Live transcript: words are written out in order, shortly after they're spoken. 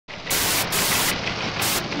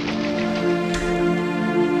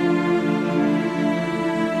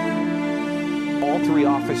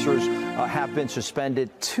officers have been suspended.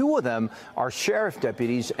 2 of them are sheriff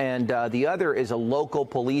deputies, and the other is a local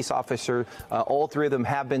police officer. All 3 of them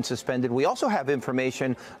have been suspended. We also have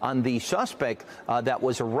information on the suspect that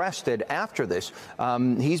was arrested after this.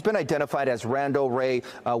 He's been identified as Randal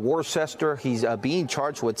Worcester. He's being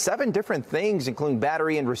charged with 7 different things, including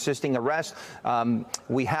battery and resisting arrest.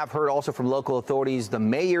 We have heard also from local authorities, the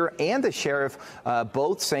mayor and the sheriff,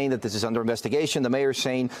 both saying that this is under investigation. The mayor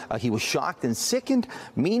saying he was shocked and sickened.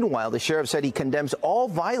 Meanwhile, the sheriff said he condemns all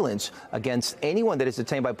violence against anyone that is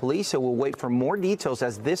detained by police. So we'll wait for more details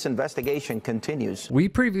as this investigation continues. We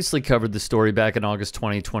previously covered the story back in August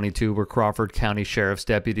 2022 where Crawford County Sheriff's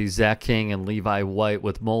deputies Zach King and Levi White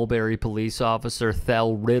with Mulberry police officer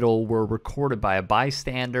Thel Riddle were recorded by a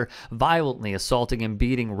bystander violently assaulting and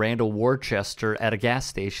beating Randal Worcester at a gas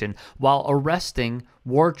station while arresting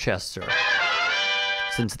Worcester.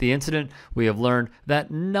 Since the incident, we have learned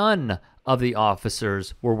that none of the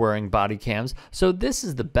officers were wearing body cams, so this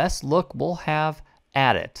is the best look we'll have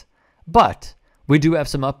at it. But we do have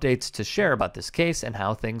some updates to share about this case and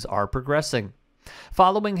how things are progressing.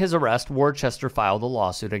 Following his arrest, Worcester filed a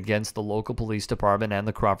lawsuit against the local police department and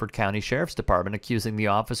the Crawford County Sheriff's Department, accusing the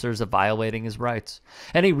officers of violating his rights.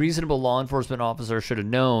 Any reasonable law enforcement officer should have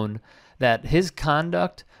known that his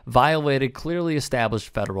conduct violated clearly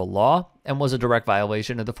established federal law and was a direct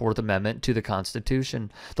violation of the 4th Amendment to the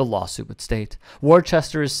Constitution, the lawsuit would state.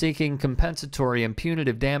 Worcester is seeking compensatory and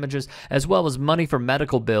punitive damages, as well as money for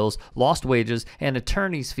medical bills, lost wages, and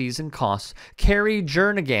attorney's fees and costs. Kerry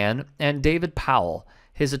Jernigan and David Powell,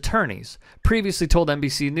 his attorneys, previously told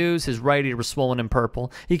NBC News his right ear was swollen and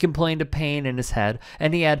purple. He complained of pain in his head,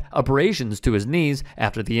 and he had abrasions to his knees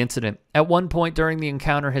after the incident. At one point during the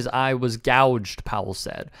encounter, his eye was gouged, Powell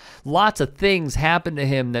said. Lots of things happened to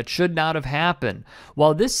him that should not have happened.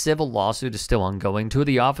 While this civil lawsuit is still ongoing, 2 of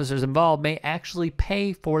the officers involved may actually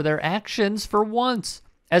pay for their actions for once,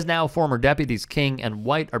 as now former deputies King and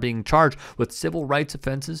White are being charged with civil rights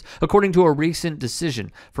offenses, according to a recent decision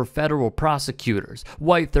for federal prosecutors.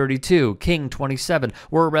 White, 32, King, 27,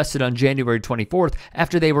 were arrested on January 24th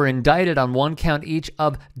after they were indicted on 1 count each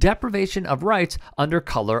of deprivation of rights under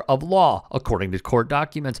color of law, according to court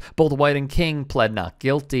documents. Both White and King pled not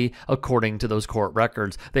guilty, according to those court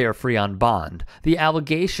records. They are free on bond. The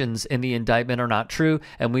allegations in the indictment are not true,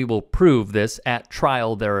 and we will prove this at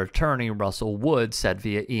trial, their attorney Russell Wood said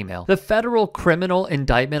via email. The federal criminal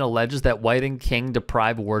indictment alleges that White and King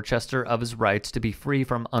deprived Worcester of his rights to be free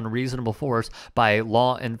from unreasonable force by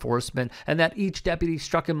law enforcement, and that each deputy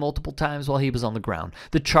struck him multiple times while he was on the ground.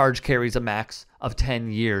 The charge carries a max of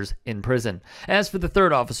 10 years in prison. As for the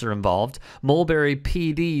 3rd officer involved, Mulberry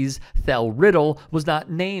PD's Thel Riddle was not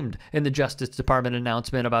named in the Justice Department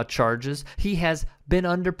announcement about charges. He has been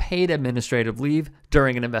under paid administrative leave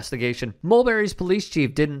during an investigation. Mulberry's police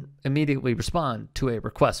chief didn't immediately respond to a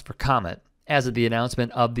request for comment as of the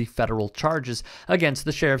announcement of the federal charges against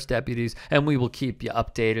the sheriff's deputies, and we will keep you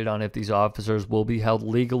updated on if these officers will be held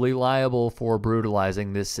legally liable for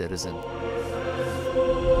brutalizing this citizen.